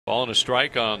Ball and a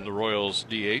strike on the Royals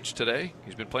DH today.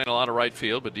 He's been playing a lot of right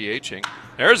field, but DHing.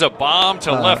 There's a bomb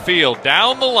to left field,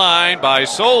 down the line by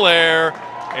Soler,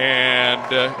 and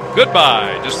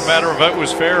goodbye. Just a matter of it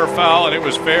was fair or foul, and it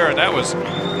was fair, and that was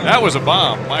a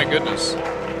bomb. My goodness.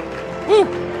 Woo!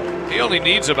 He only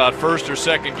needs about first or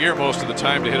second gear most of the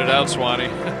time to hit it out, Swanee.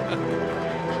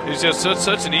 He's just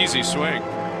such an easy swing.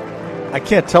 I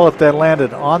can't tell if that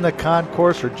landed on the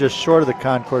concourse or just short of the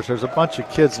concourse. There's a bunch of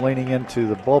kids leaning into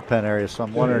the bullpen area, so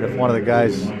I'm wondering if one of the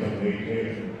guys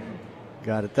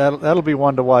got it. That'll be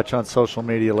one to watch on social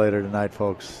media later tonight,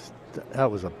 folks.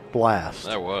 That was a blast.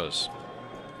 That was.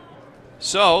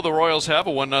 So the Royals have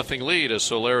a 1-0 lead as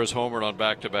Soler is homered on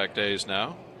back-to-back days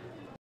now.